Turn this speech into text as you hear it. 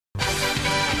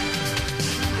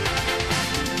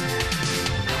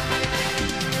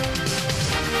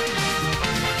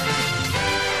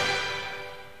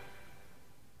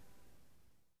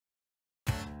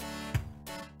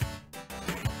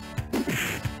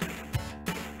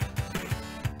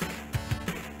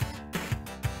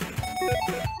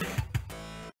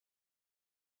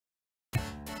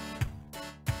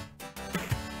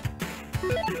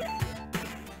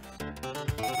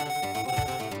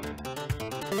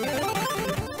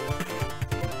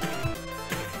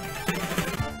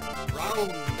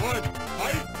Round one,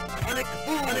 fight! Sonic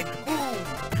boom! Sonic boom!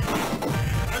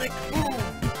 Sonic boom!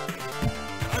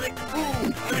 Sonic boom!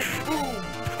 Sonic boom!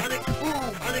 Sonic boom!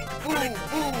 Sonic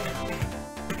boom!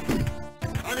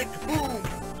 Sonic boom!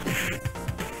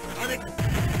 Sonic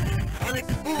Sonic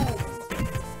boom!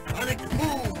 Sonic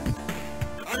boom!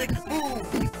 Sonic boom!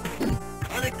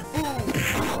 Sonic boom! Sonic boom!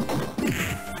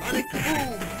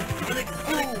 Sonic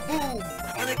boom! Boom!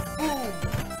 Sonic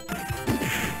boom!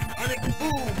 Sonic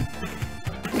boom!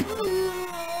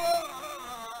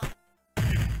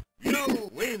 You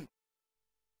win!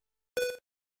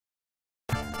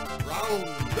 Round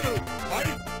two,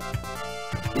 fight!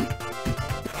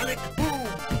 Sonic boom!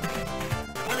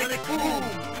 Sonic boom!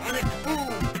 Sonic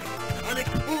boom! Sonic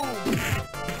boom!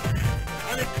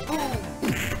 Sonic boom!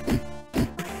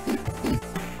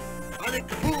 Sonic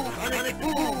boom! Sonic boom!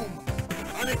 Sonic boom!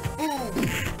 Sonic boom!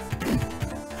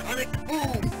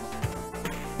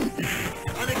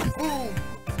 Sonic boom!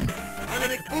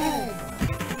 Sonic boom!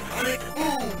 Sonic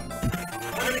boom!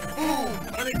 Sonic boom!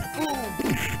 Sonic boom!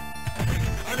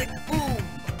 Sonic boom!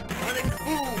 Sonic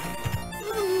boom!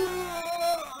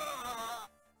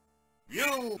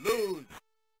 You lose!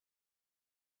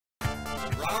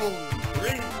 Round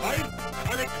three, fight!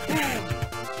 Sonic boom!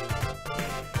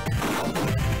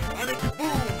 Sonic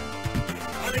boom!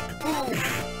 Sonic boom!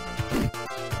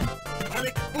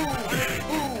 Sonic boom! Sonic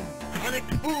boom! Sonic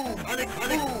boom! Sonic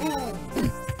boom!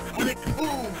 Sonic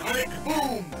boom! Sonic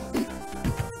boom!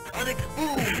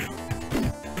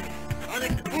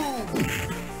 Sonic boom!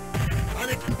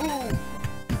 Sonic boom!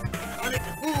 Sonic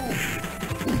boom!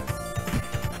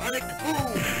 Sonic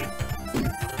boom!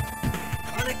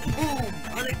 Sonic boom!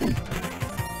 Sonic boom!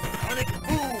 Sonic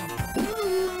boom!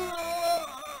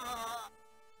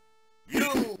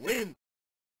 You win!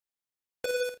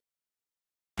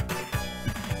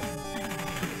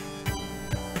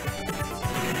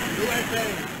 USA!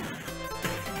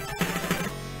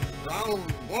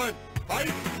 Round one,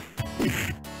 fight!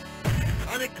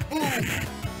 Sonic boom!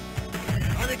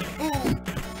 Sonic boom!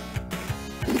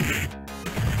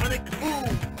 Sonic boom!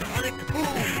 Sonic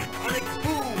boom! Sonic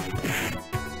boom!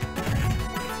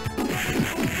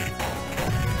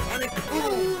 Sonic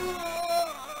boom!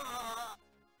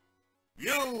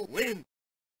 You win!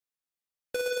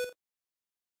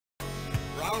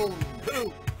 Round two,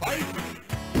 fight!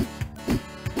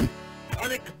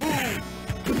 Sonic boom!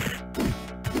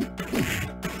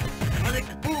 Sonic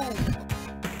boom!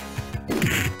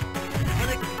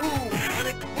 Sonic boom!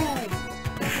 Sonic boom!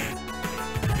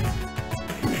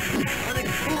 Sonic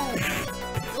boom!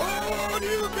 Oh,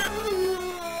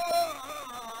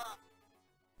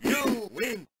 you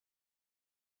win!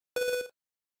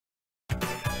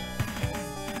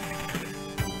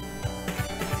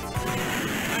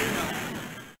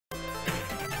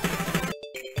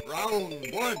 Round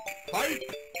one, fight!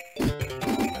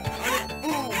 Sonic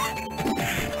boom!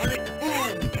 Sonic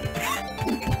boom!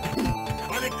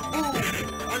 Sonic boom!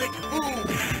 Sonic boom!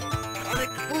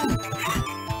 Sonic boom!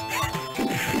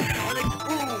 Sonic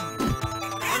boom!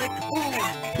 Sonic boom!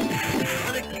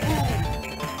 Sonic boom!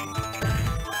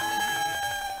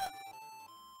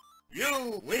 You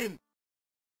win!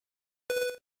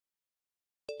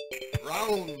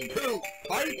 Round two,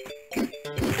 fight!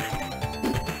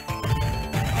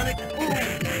 Sonic boom!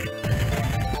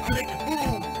 Sonic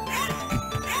boom!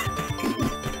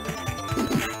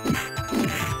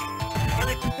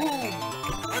 Sonic boom!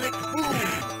 Sonic boom!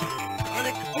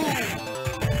 Sonic boom!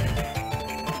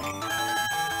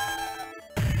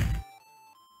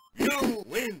 You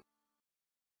win!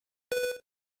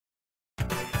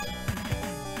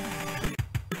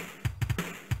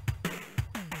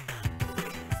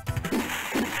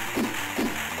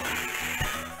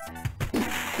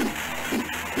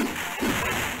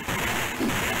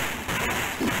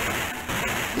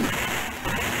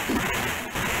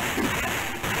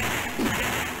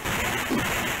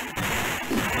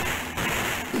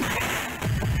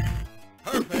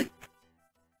 Perfect!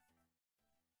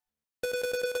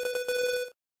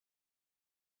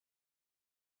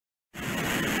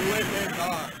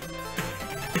 USSR!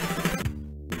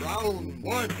 Round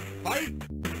one, fight!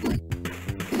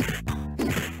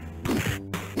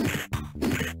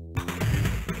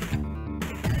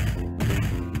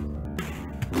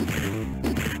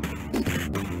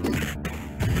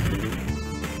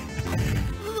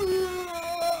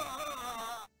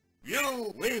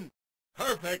 You win!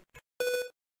 Perfect!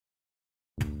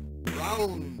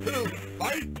 Round two,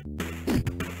 fight!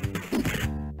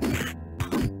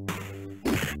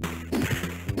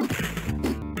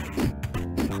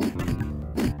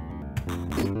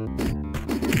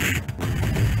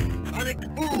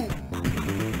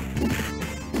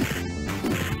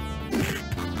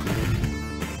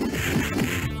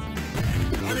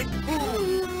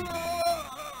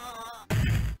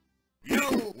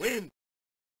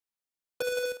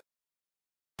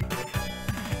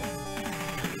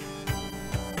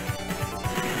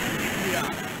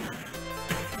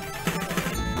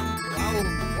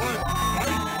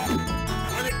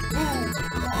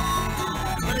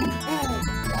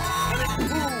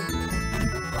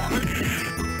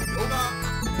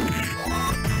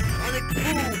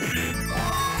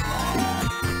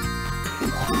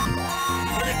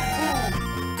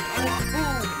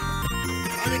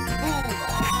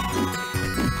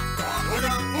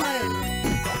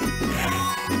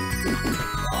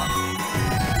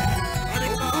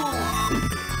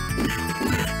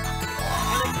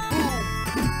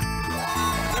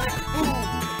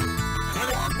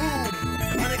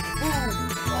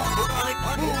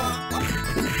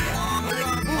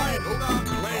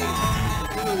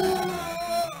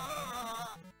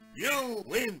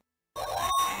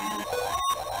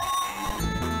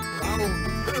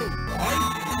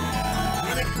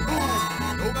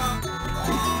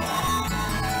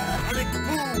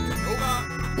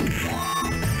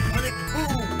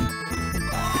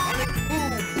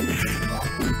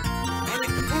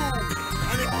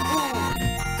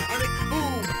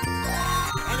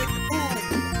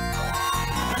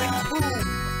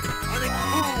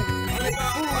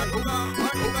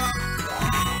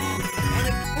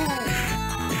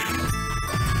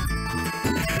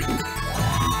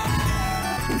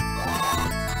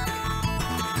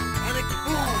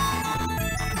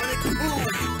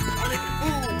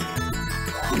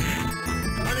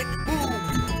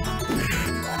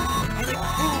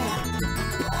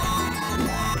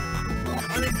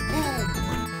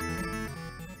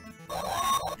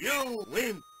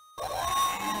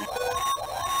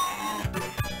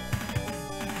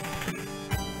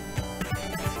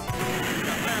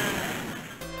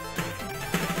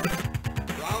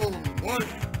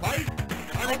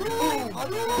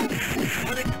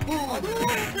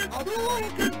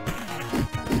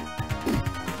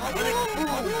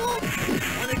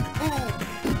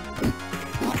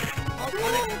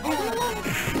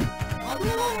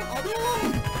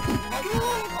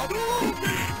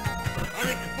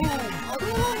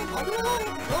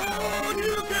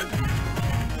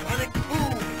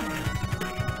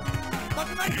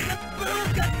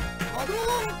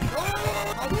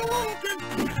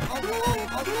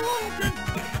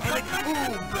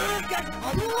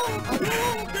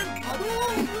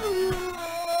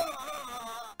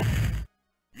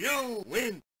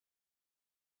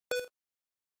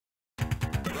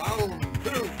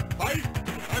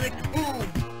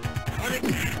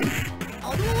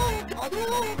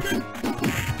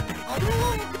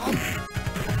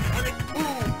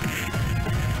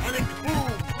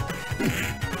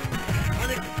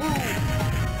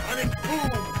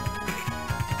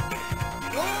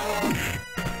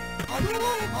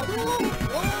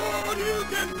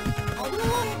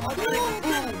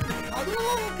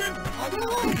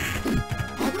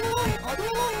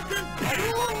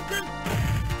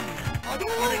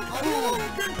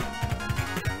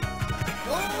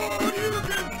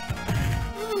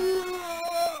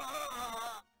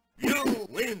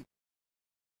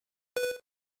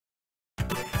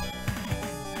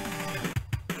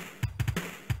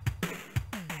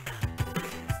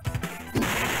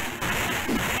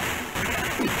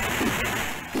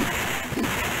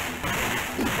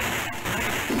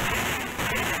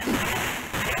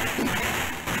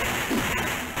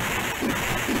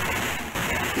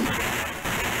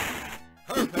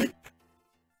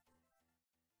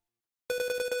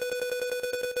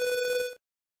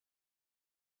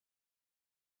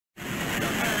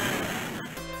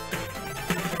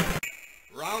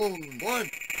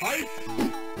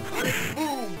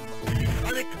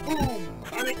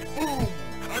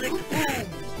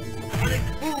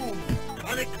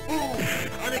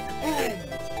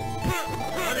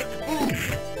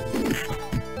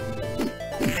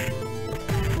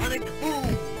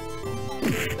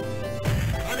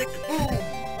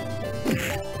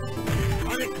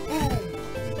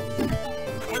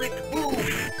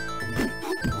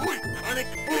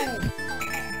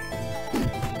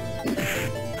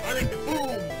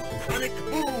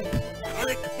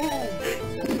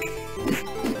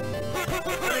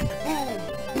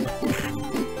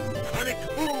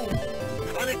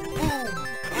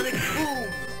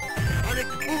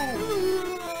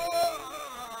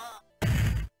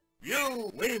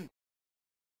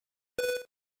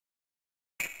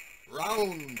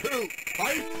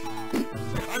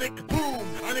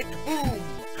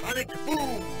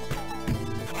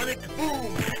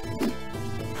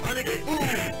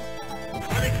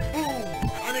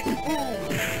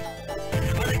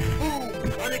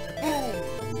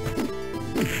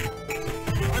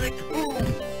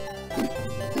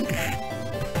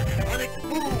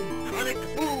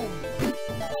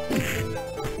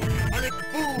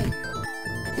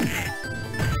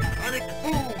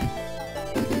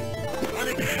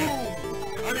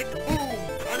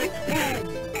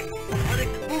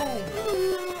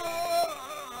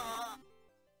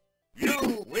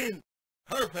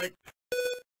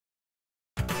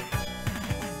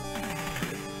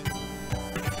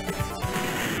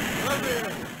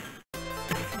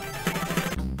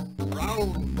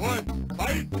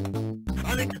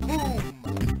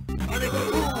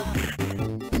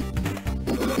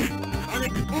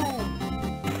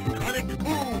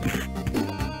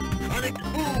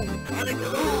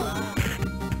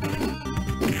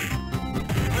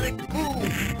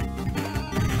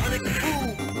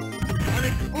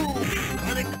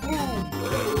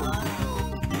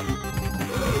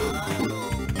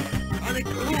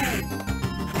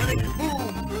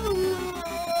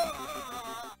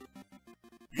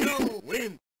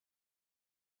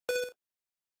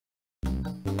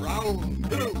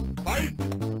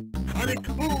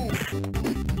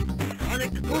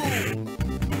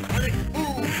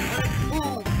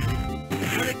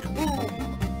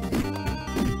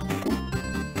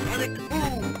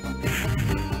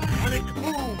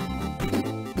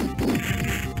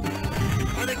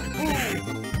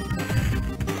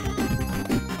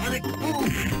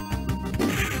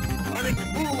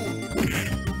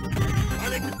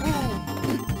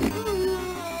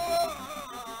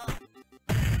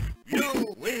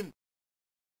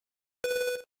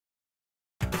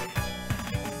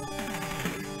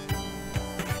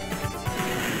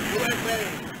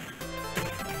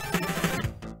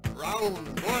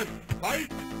 Round one,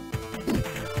 fight!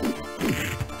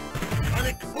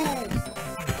 Sonic boom!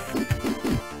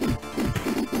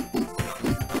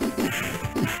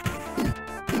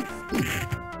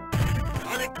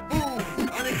 Sonic boom!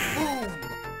 Sonic boom!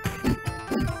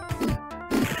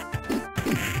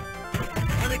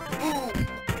 Sonic boom!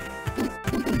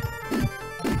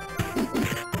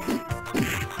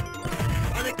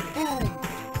 Sonic boom!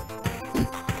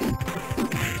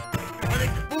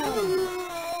 Sonic boom!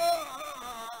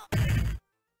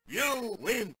 You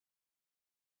win!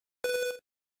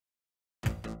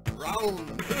 Round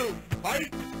two,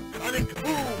 fight! Sonic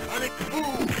boom! Sonic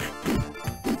boom!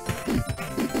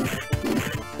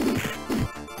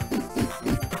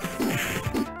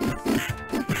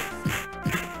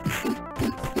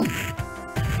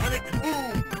 Sonic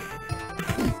boom!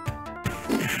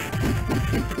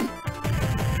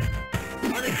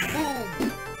 Sonic boom!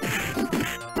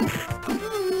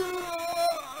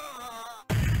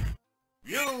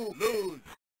 You lose!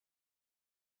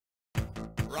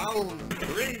 Round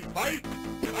three, fight!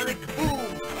 Sonic boom!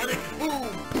 Sonic boom!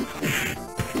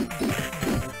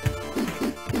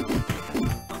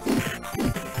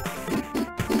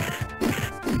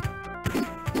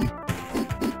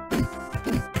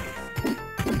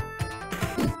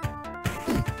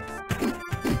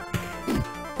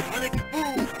 Sonic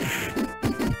boom!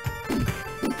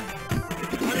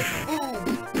 Sonic boom!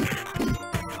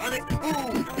 Sonic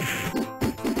boom!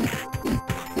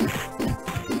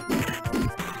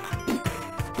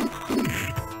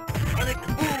 Sonic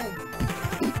boom!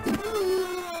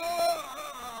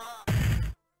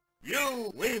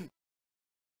 You win!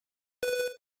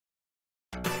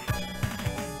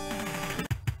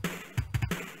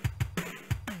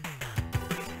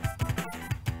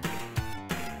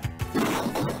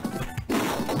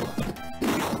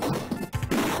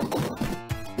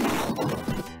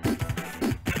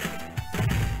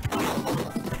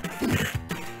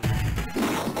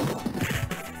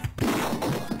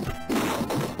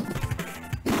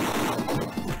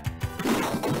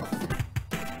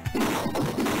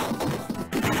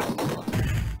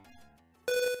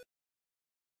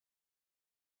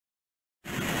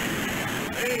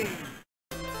 Hey!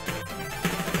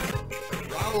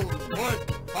 Round one,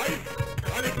 fight!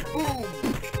 Sonic boom!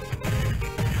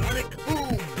 Sonic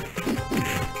boom!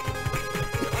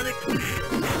 Sonic boom!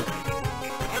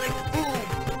 Sonic boom!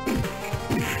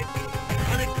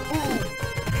 Sonic boom!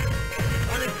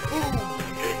 Sonic boom!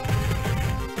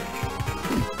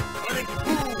 Sonic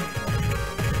boom!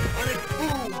 Sonic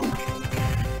boom!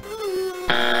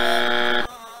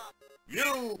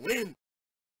 You win!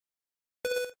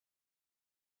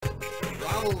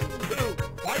 Round two,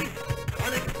 fight!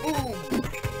 Sonic boom!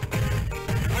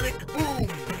 Sonic boom!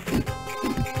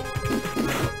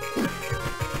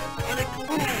 Sonic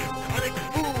boom! Sonic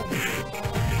boom!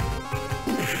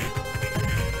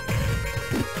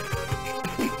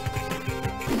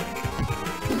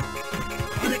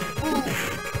 Sonic boom!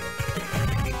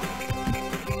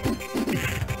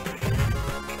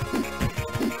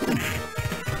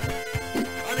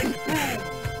 Sonic boom!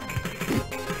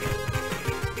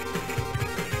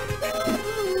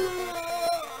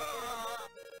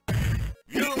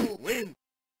 You win!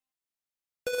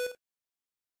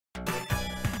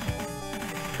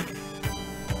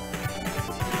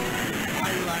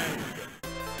 Island!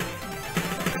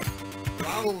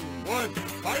 Round one,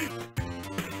 fight!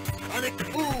 Sonic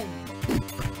boom!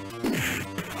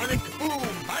 Sonic boom!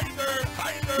 Tiger!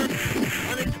 Tiger!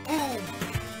 Sonic boom!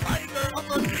 Tiger!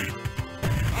 Upper!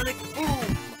 Sonic boom!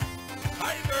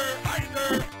 Tiger!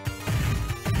 Tiger!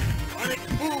 Sonic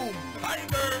boom!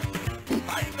 Tiger!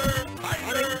 Tiger!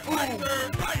 Tiger! Tiger!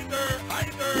 Tiger!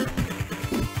 Tiger!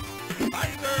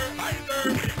 Tiger! Tiger!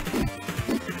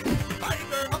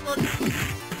 Tiger! Upper!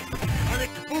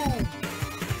 Sonic boom!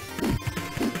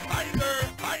 Tiger!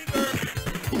 Tiger!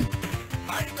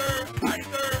 Tiger!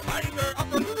 Tiger! Tiger!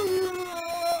 Upper!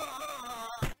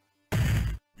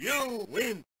 You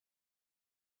win!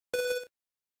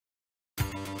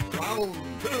 Round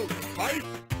two, fight!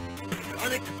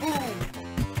 Sonic boom!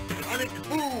 Sonic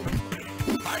boom!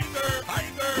 Tiger!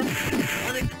 Tiger!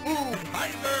 Sonic boom!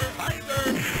 Tiger! Tiger!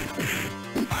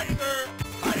 Tiger!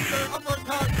 Tiger!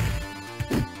 Uppercut!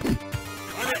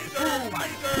 Sonic boom!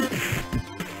 Tiger!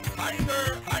 Tiger!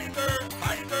 Tiger!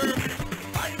 Tiger! Tiger!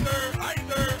 Tiger!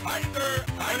 Tiger!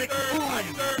 Sonic boom!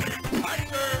 Tiger!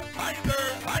 Tiger! Tiger!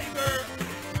 Tiger!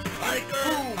 Sonic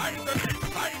boom! Tiger!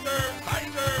 Tiger!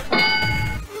 Tiger!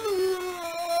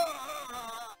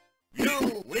 You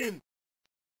win!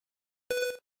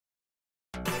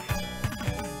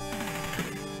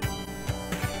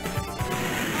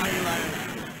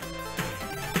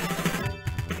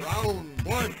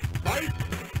 one, fight!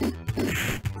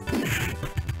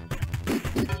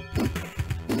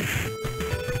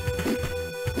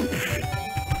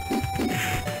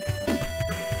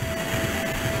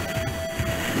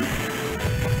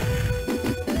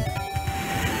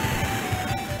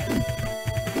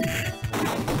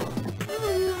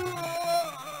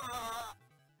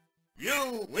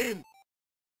 You win!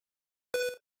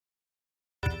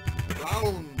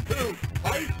 Round two,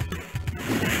 fight!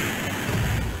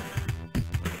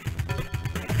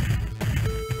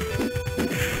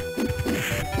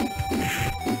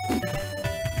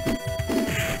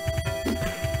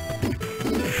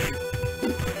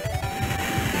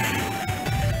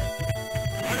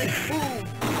 Sonic boom!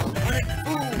 Sonic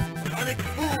boom! Sonic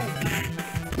boom!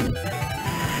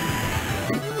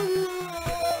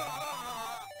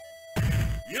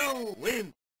 You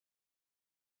win!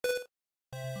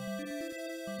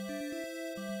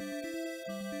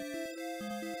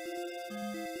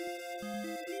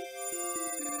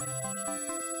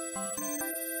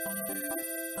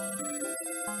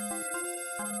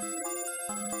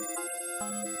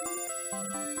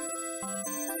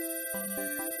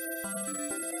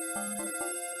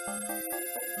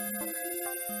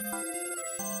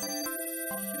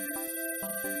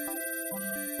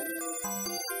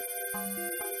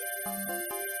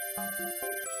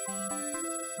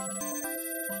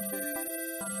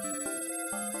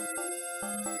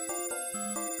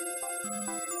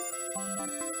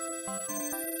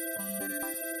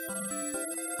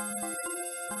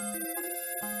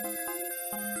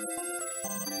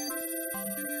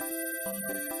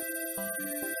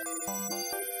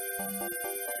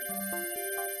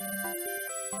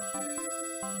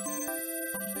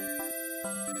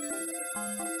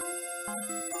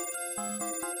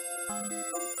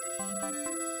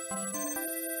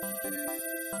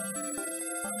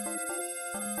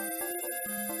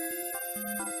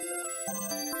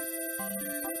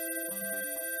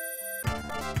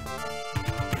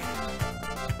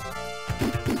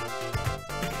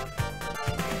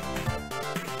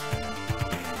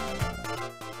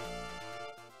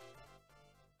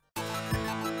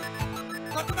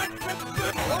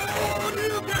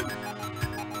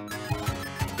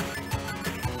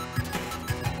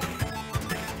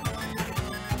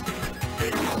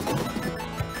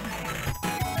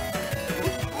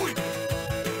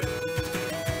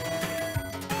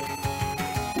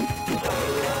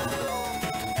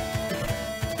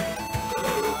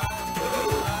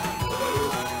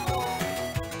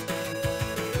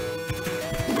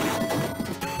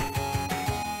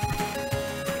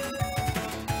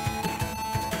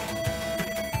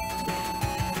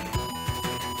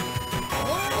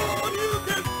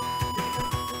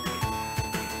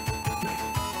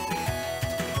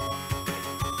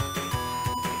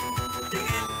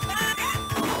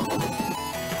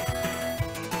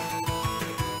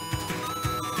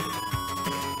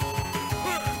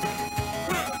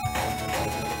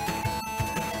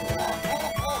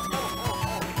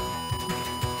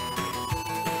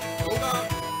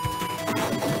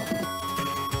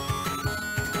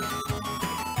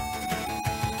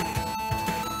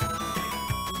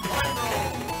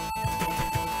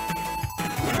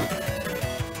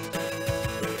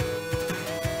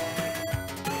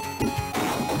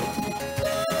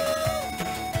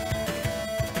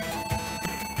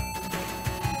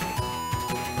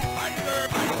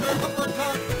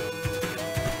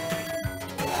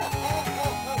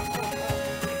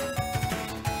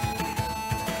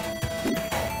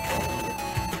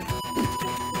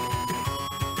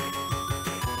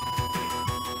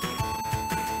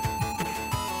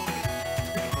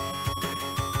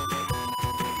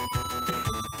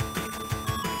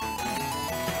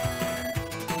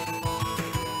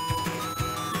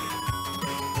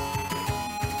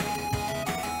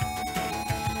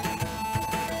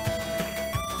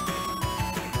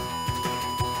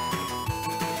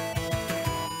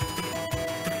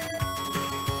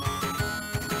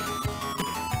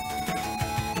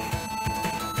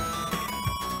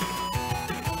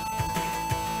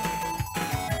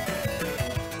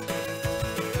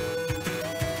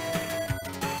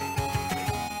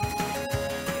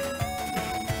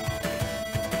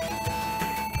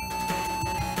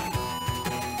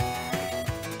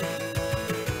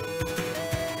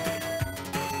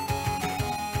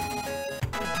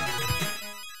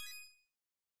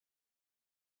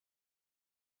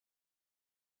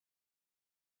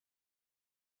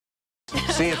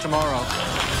 See you tomorrow.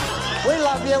 We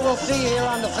love you. We'll see you here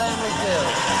on the Family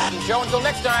Feud. Show until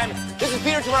next time, this is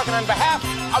Peter Tomarkin on behalf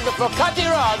of the Focati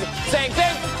Rug saying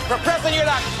thanks for pressing your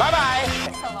luck.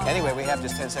 Bye-bye. Anyway, we have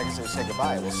just 10 seconds to say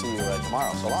goodbye. We'll see you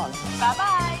tomorrow. So long.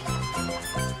 Bye-bye.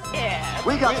 Yeah.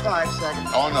 We got 5 seconds.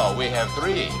 Oh, no, we have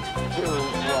 3, 2,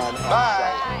 1,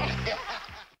 Bye.